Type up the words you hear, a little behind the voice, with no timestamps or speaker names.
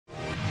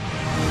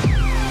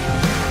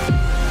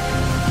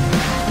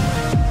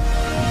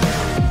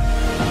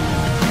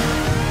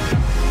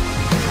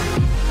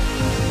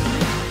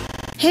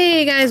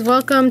Hey guys,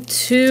 welcome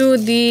to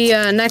the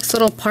next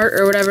little part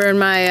or whatever in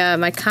my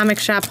my comic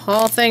shop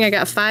haul thing. I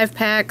got 5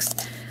 packs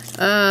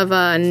of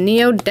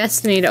Neo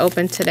Destiny to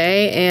open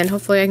today, and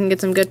hopefully I can get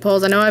some good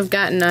pulls. I know I've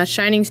gotten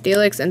Shining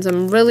Steelix and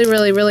some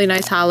really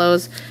nice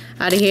hollows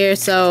out of here,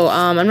 so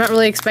I'm not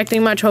really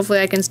expecting much. Hopefully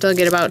I can still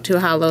get about 2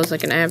 hollows,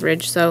 like an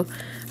average. So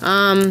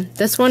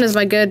this one is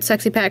my good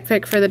sexy pack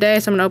pick for the day,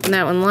 so I'm gonna open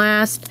that one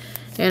last.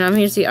 And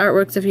here's the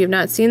artworks if you've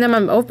not seen them.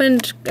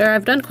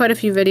 I've done quite a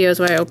few videos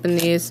where I open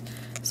these.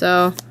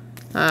 So,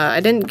 I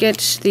didn't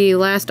get the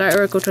last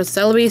artwork, which was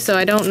Celebi, so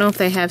I don't know if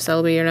they have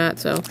Celebi or not,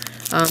 so,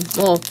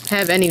 well,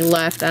 have any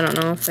left. I don't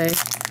know if they,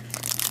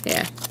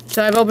 yeah.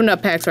 So I've opened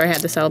up packs where I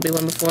had the Celebi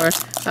one before.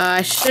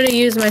 I should have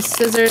used my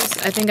scissors.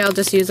 I think I'll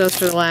just use those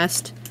for the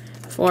last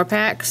 4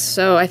 packs.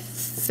 So I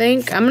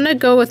think, I'm gonna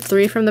go with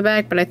 3 from the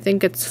back, but I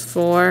think it's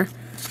 4.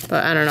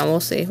 But I don't know, we'll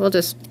see. We'll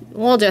just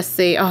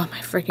see. Oh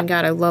my freaking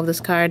god, I love this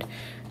card.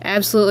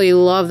 Absolutely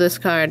love this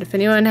card. If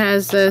anyone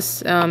has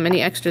this,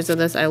 any extras of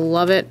this, I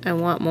love it. I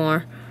want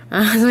more. So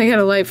I got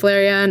a Light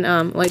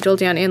Flareon, Light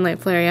Jolteon, and Light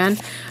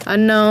Flareon.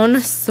 Unknown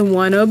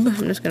Swinub.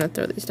 I'm just gonna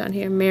throw these down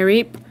here.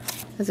 Mareep.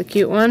 That's a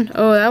cute one.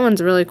 Oh, that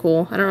one's really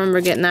cool. I don't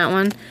remember getting that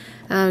one.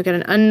 We got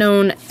an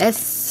Unknown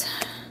S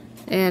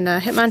and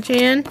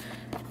Hitmonchan.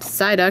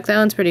 Psyduck. That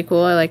one's pretty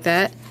cool. I like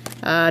that.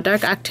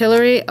 Dark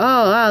Octillery.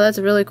 Oh wow, that's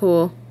really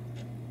cool.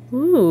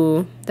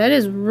 Ooh, that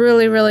is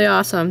really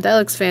awesome. That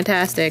looks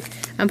fantastic.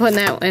 I'm putting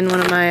that in one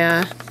of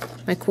my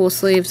my cool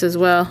sleeves as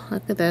well.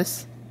 Look at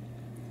this.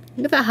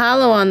 Look at the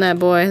hollow on that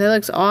boy. That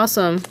looks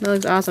awesome. That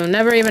looks awesome.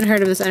 Never even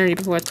heard of this energy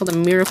before. It's called a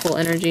Miracle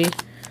Energy.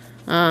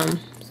 So I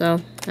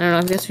don't know.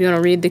 I guess if you want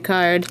to read the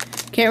card,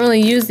 can't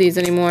really use these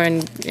anymore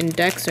in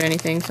decks or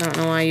anything. So I don't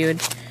know why you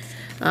would.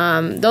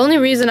 The only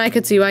reason I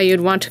could see why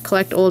you'd want to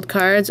collect old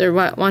cards or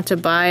want to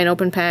buy and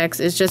open packs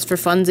is just for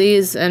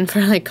funsies and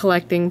for like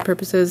collecting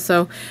purposes.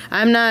 So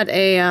I'm not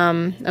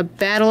a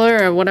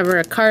battler or whatever,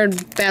 a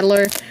card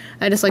battler.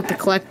 I just like to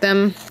collect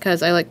them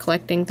because I like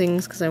collecting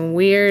things because I'm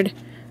weird.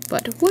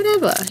 But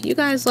whatever, you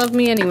guys love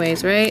me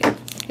anyways, right?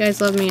 You guys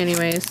love me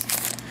anyways.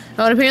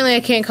 Oh, and apparently I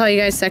can't call you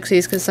guys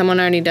sexies because someone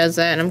already does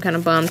that, and I'm kind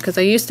of bummed because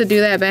I used to do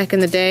that back in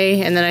the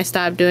day, and then I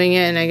stopped doing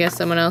it, and I guess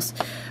someone else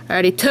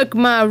already took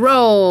my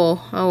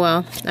role. Oh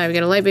well. Alright, we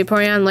got a Light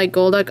Vaporeon, Light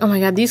Golduck. Oh my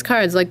god, these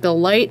cards, like the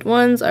light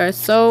ones are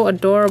so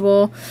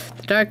adorable.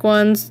 The dark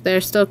ones, they're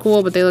still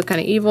cool, but they look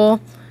kind of evil.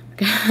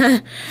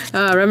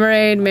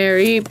 Remoraid,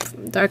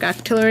 Mareep, Dark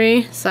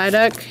Octillery,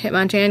 Psyduck,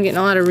 Hitmonchan, getting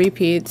a lot of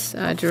repeats.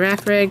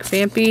 Girafarig,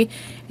 Phanpy,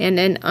 and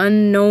an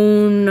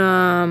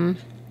unknown,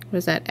 what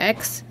is that,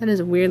 X? That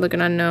is a weird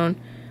looking unknown.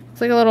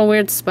 Looks like a little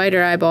weird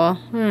spider eyeball.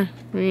 Like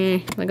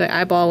an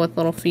eyeball with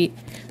little feet.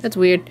 That's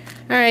weird.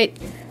 Alright,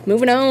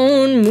 moving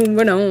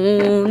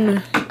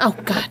on. Oh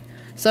god.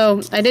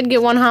 So, I did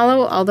get one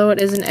hollow, although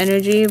it is an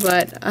energy,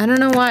 but I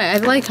don't know why. I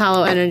like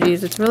hollow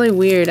energies. It's really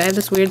weird. I have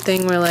this weird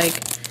thing where,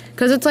 like,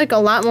 because it's like a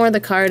lot more of the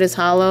card is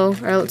hollow,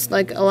 or it's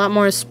like a lot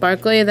more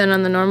sparkly than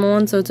on the normal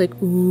one, so it's like,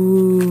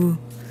 ooh.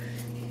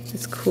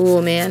 It's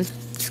cool, man.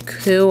 It's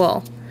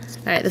cool.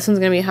 Alright, this one's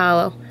gonna be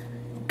hollow.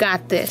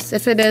 Got this.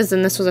 If it is,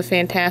 then this was a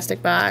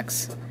fantastic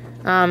box.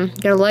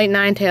 Got a Light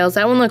Ninetales.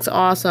 That one looks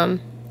awesome.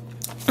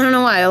 I don't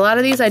know why. A lot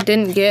of these I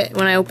didn't get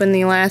when I opened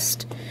the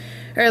last,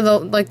 or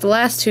the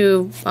last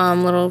 2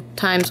 little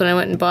times when I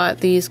went and bought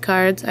these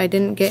cards. I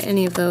didn't get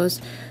any of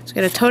those. So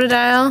got a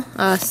Totodile,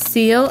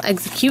 Seal,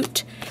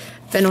 Execute,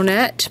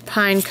 Venonat,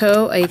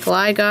 Pineco, a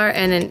Gligar,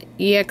 and an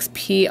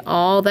EXP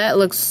All. That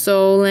looks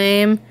so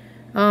lame.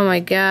 Oh my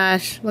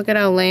gosh. Look at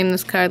how lame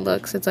this card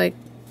looks. It's like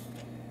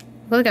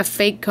a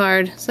fake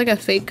card. It's like a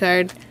fake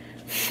card.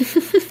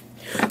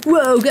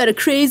 Whoa, got a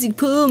crazy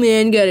pull,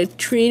 man. Got a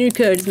trainer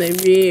card as my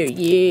rare,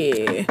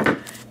 yeah.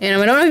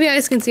 And I don't know if you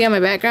guys can see on my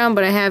background,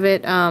 but I have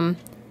it,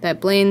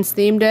 that Blaine's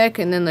theme deck,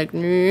 and then like,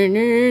 and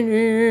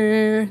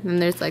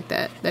there's like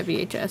that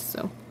VHS,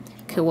 so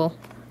cool.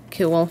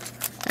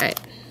 Alright.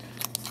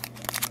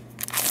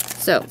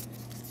 So,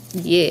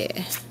 yeah.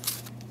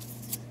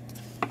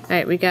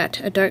 Alright, we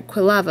got a Dark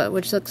Quilava,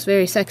 which looks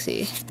very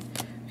sexy.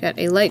 We got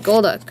a Light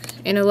Golduck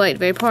and a Light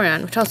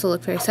Vaporeon, which also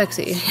look very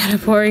sexy. We got a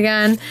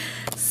Porygon,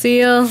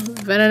 Seal,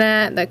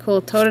 Venonat, that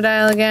cool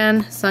Totodile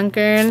again,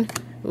 Sunkern.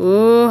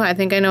 Ooh, I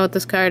think I know what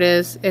this card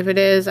is. If it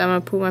is, I'm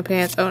gonna poop my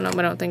pants. Oh no,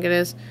 I don't think it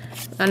is.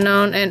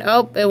 Unknown, and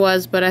oh, it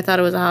was, but I thought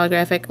it was a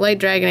holographic. Light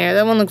Dragonair.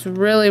 That one looks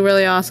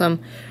really awesome.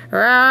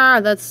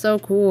 Rawr, that's so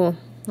cool.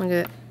 Look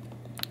at it.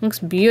 Looks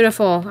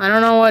beautiful. I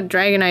don't know what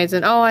Dragonite's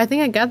in. Oh, I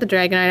think I got the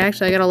Dragonite.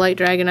 Actually, I got a Light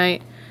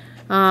Dragonite,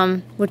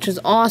 which is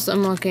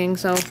awesome looking.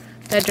 So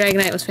that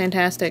Dragonite was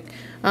fantastic.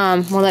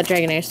 Well, that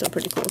Dragonair is still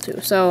pretty cool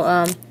too.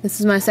 So this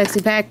is my sexy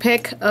pack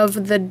pick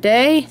of the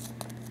day.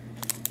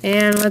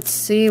 And let's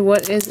see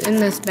what is in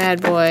this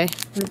bad boy.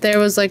 If there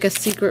was like a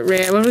secret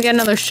rare. What if we got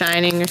another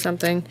Shining or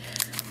something?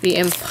 The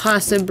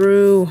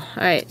Impossible.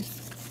 Alright.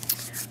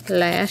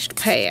 Last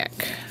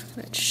pack.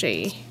 Let's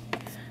see.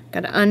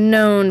 Got an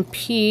Unknown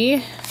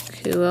P.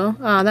 Cool.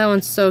 Oh, that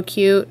one's so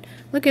cute.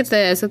 Look at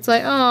this. It's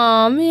like,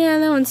 oh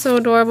man, that one's so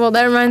adorable.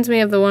 That reminds me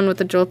of the one with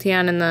the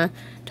Jolteon and the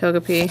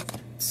Togepi.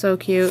 So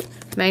cute.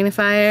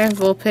 Magnifier,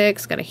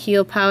 Vulpix, got a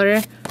heal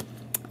powder.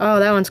 Oh,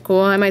 that one's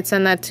cool. I might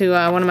send that to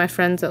one of my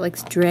friends that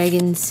likes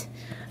dragons.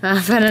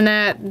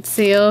 Venonat,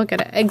 Seal,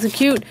 got an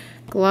Execute,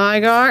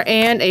 Gligar,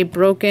 and a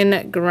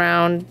Broken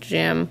Ground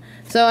Gym.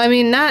 So, I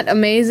mean, not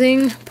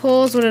amazing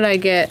pulls. What did I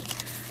get?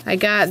 I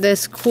got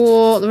this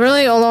cool,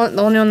 really, the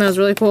only one that was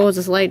really cool was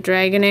this Light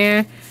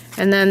Dragonair,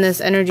 and then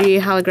this Energy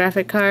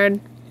Holographic card.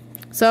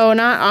 So,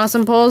 not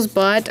awesome pulls,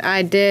 but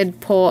I did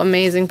pull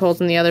amazing pulls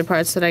in the other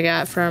parts that I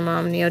got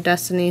from Neo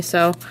Destiny,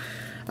 so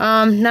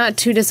not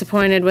too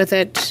disappointed with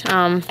it.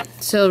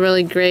 Still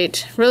really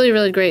great. Really,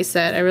 really great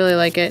set. I really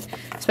like it.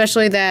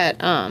 Especially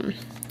that,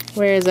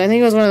 where is it? I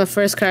think it was one of the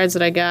first cards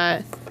that I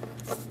got.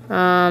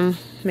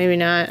 Maybe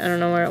not. I don't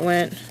know where it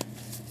went.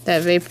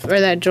 That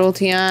that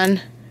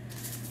Jolteon.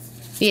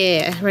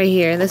 Yeah, right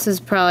here. This is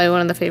probably one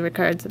of the favorite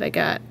cards that I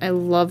got. I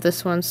love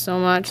this one so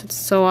much. It's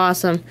so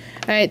awesome.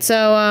 Alright,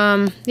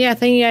 so, yeah,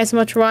 thank you guys so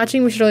much for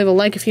watching. We should leave a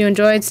like if you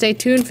enjoyed. Stay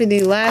tuned for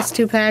the last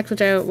 2 packs,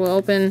 which I will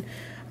open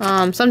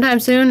sometime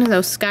soon.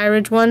 Those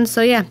Skyridge ones.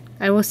 So, yeah,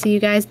 I will see you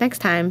guys next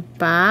time.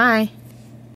 Bye.